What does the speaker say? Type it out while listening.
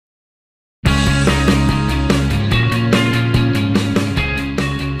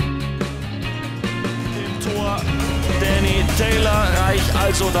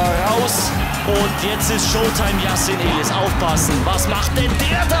Schuss oder raus. Und jetzt ist Showtime. Yasin Ehliz, aufpassen. Was macht denn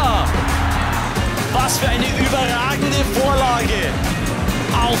der da? Was für eine überragende Vorlage.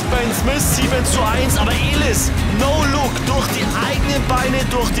 Auf Ben Smith, 7:1, aber Ehliz, no look, durch die eigenen Beine,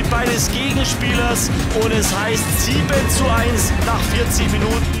 durch die Beine des Gegenspielers und es heißt 7:1 nach 40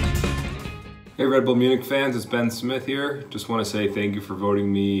 Minuten. Hey Red Bull Munich fans, it's Ben Smith here. Just want to say thank you for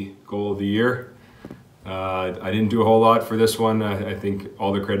voting me Goal of the Year. I didn't do a whole lot for this one. I think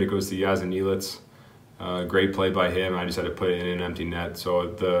all the credit goes to Yasin Ehliz. Great play by him. I just had to put it in an empty net. So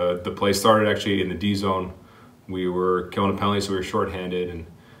the play started actually in the D zone. We were killing a penalty, so we were shorthanded, and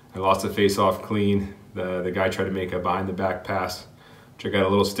I lost the face-off clean. The guy tried to make a behind-the-back pass, which I got a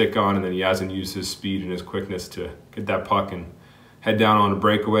little stick on, and then Yasin used his speed and his quickness to get that puck and head down on a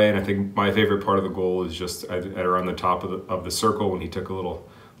breakaway. And I think my favorite part of the goal is just at around the top of the circle when he took a little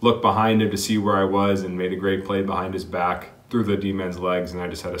look behind him to see where I was and made a great play behind his back through the D-man's legs, and I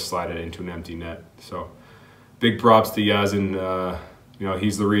just had to slide it into an empty net. So big props to Yasin. You know,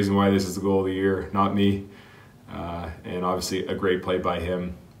 he's the reason why this is the goal of the year, not me. And obviously a great play by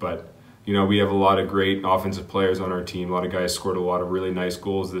him. But, you know, we have a lot of great offensive players on our team. A lot of guys scored a lot of really nice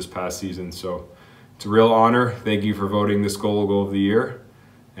goals this past season. So it's a real honor. Thank you for voting this goal of the year.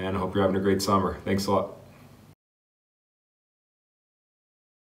 And I hope you're having a great summer. Thanks a lot.